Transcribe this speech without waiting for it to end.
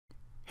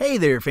Hey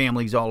there,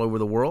 families all over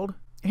the world.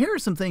 Here are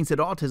some things that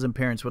autism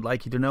parents would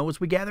like you to know as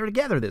we gather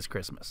together this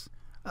Christmas.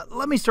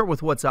 Let me start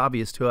with what's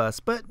obvious to us,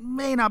 but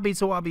may not be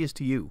so obvious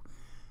to you.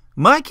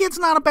 My kid's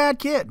not a bad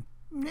kid,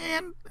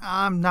 and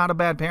I'm not a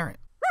bad parent.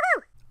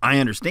 I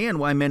understand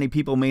why many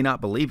people may not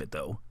believe it,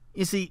 though.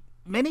 You see,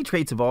 many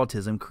traits of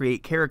autism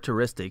create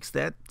characteristics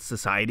that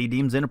society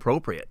deems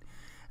inappropriate.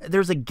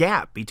 There's a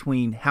gap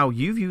between how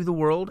you view the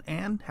world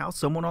and how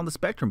someone on the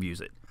spectrum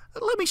views it.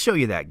 Let me show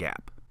you that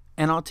gap.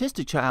 An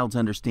autistic child's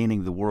understanding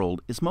of the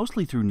world is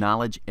mostly through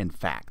knowledge and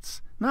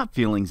facts, not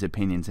feelings,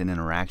 opinions, and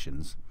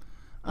interactions.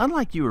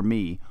 Unlike you or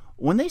me,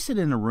 when they sit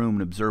in a room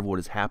and observe what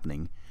is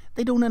happening,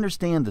 they don't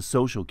understand the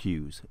social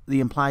cues, the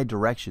implied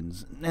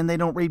directions, and they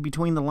don't read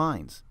between the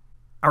lines.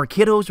 Our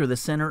kiddos are the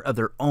center of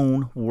their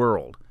own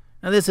world.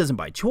 Now, this isn't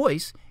by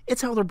choice,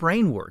 it's how their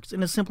brain works,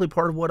 and is simply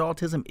part of what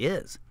autism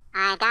is.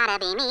 I gotta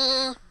be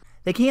me.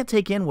 They can't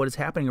take in what is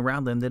happening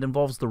around them that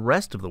involves the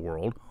rest of the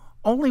world,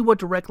 only what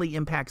directly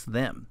impacts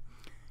them.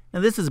 Now,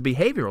 this is a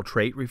behavioral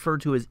trait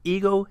referred to as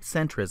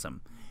egocentrism,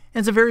 and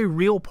it's a very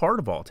real part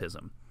of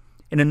autism.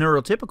 In a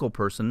neurotypical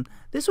person,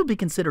 this would be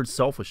considered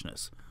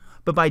selfishness.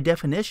 But by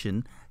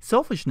definition,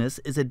 selfishness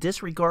is a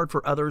disregard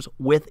for others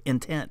with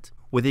intent.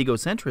 With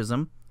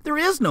egocentrism, there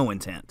is no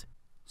intent.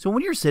 So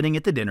when you're sitting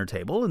at the dinner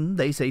table and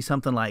they say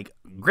something like,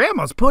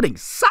 "Grandma's pudding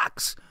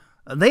sucks,"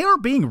 they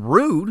aren't being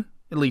rude,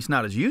 at least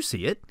not as you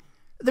see it.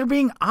 They're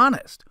being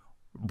honest.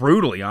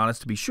 Brutally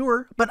honest to be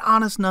sure, but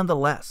honest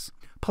nonetheless.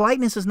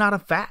 Politeness is not a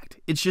fact,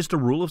 it's just a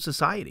rule of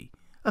society,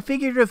 a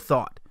figurative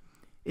thought.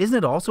 Isn't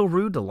it also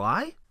rude to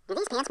lie? Do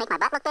these pants make my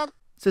butt look big?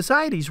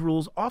 Society's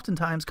rules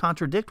oftentimes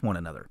contradict one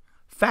another.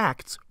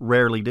 Facts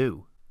rarely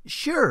do.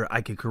 Sure,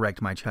 I could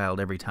correct my child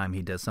every time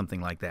he does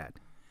something like that,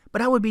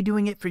 but I would be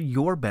doing it for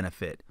your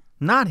benefit,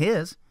 not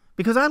his,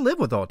 because I live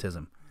with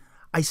autism.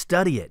 I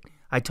study it.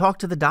 I talk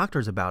to the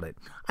doctors about it.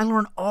 I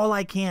learn all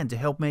I can to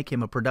help make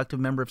him a productive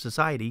member of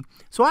society,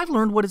 so I've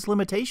learned what his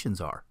limitations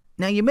are.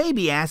 Now, you may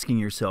be asking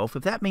yourself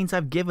if that means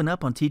I've given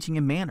up on teaching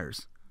him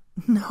manners.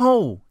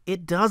 No,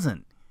 it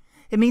doesn't.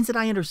 It means that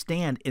I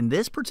understand in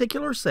this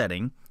particular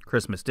setting,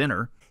 Christmas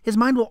dinner, his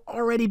mind will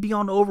already be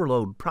on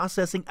overload,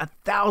 processing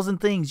 1,000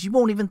 things you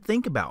won't even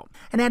think about.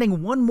 And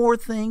adding one more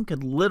thing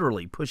could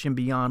literally push him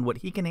beyond what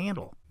he can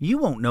handle. You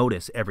won't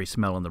notice every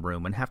smell in the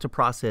room and have to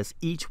process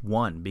each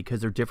one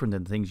because they're different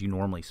than things you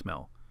normally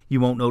smell. You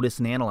won't notice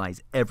and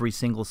analyze every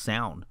single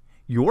sound.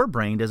 Your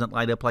brain doesn't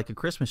light up like a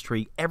Christmas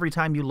tree every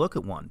time you look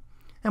at one.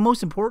 And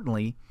most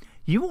importantly,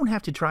 you won't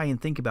have to try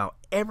and think about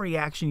every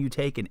action you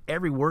take and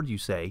every word you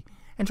say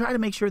and try to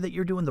make sure that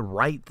you're doing the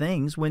right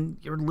things when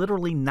you're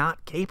literally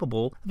not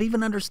capable of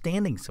even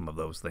understanding some of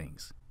those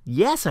things.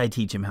 Yes, I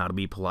teach him how to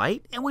be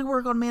polite, and we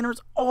work on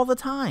manners all the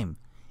time.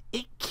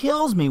 It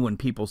kills me when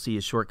people see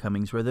his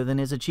shortcomings rather than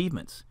his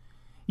achievements.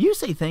 You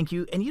say thank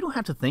you, and you don't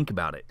have to think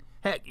about it.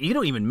 Heck, you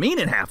don't even mean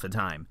it half the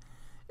time.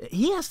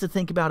 He has to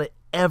think about it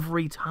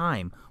every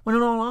time, when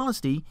in all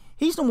honesty,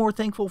 he's no more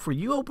thankful for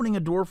you opening a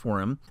door for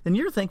him than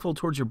you're thankful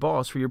towards your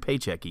boss for your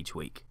paycheck each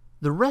week.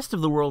 The rest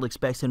of the world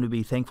expects him to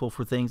be thankful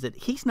for things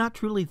that he's not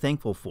truly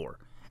thankful for,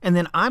 and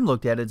then I'm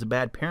looked at as a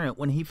bad parent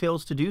when he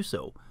fails to do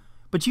so.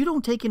 But you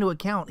don't take into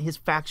account his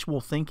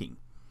factual thinking.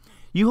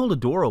 You hold a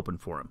door open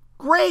for him.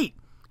 Great!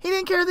 He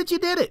didn't care that you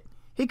did it.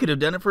 He could have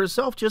done it for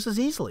himself just as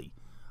easily.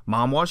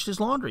 Mom washed his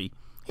laundry.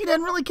 He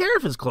doesn't really care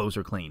if his clothes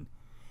are clean.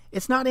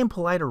 It's not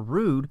impolite or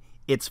rude,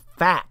 it's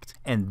fact,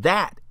 and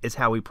that is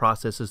how he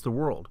processes the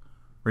world.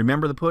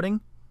 Remember the pudding?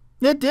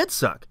 It did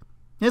suck.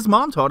 His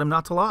mom taught him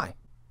not to lie.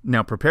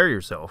 Now prepare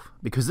yourself,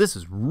 because this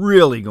is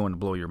really going to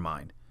blow your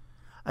mind.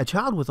 A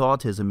child with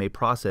autism may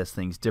process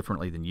things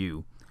differently than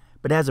you,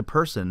 but as a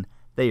person,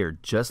 they are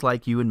just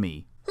like you and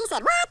me. He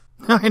said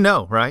what? I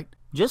know, right?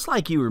 Just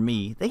like you or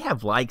me, they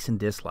have likes and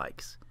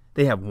dislikes.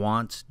 They have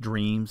wants,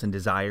 dreams, and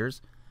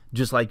desires.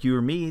 Just like you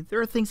or me,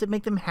 there are things that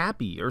make them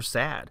happy or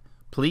sad,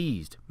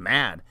 pleased,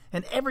 mad,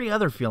 and every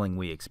other feeling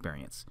we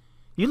experience.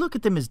 You look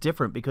at them as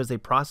different because they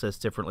process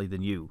differently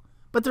than you,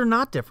 but they're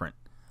not different.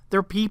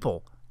 They're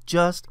people,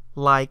 just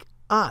like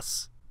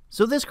us.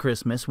 So this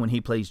Christmas, when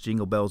he plays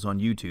Jingle Bells on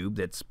YouTube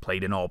that's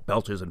played in all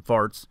belches and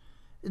farts,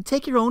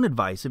 take your own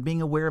advice of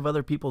being aware of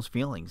other people's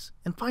feelings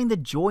and find the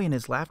joy in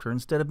his laughter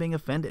instead of being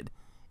offended.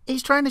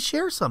 He's trying to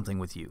share something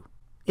with you.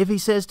 If he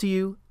says to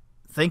you,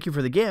 "Thank you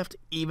for the gift,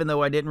 even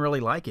though I didn't really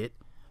like it,"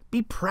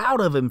 be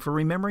proud of him for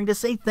remembering to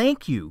say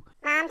thank you.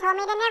 Mom told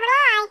me to never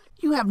lie.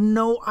 You have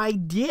no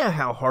idea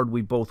how hard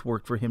we both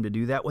worked for him to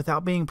do that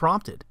without being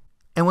prompted.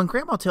 And when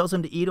Grandma tells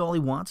him to eat all he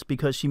wants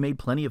because she made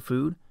plenty of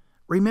food,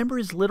 remember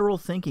his literal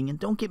thinking and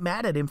don't get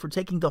mad at him for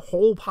taking the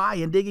whole pie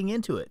and digging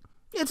into it.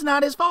 It's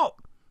not his fault.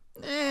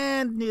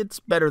 And it's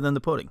better than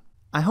the pudding.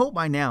 I hope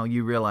by now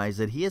you realize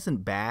that he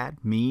isn't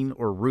bad, mean,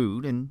 or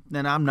rude, and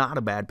that I'm not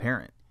a bad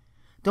parent.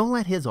 Don't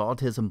let his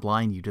autism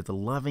blind you to the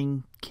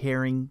loving,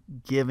 caring,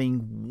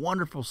 giving,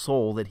 wonderful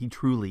soul that he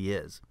truly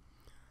is.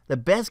 The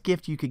best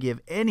gift you could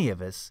give any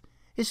of us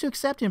is to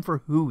accept him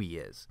for who he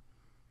is.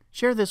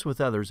 Share this with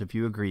others if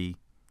you agree,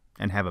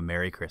 and have a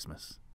Merry Christmas.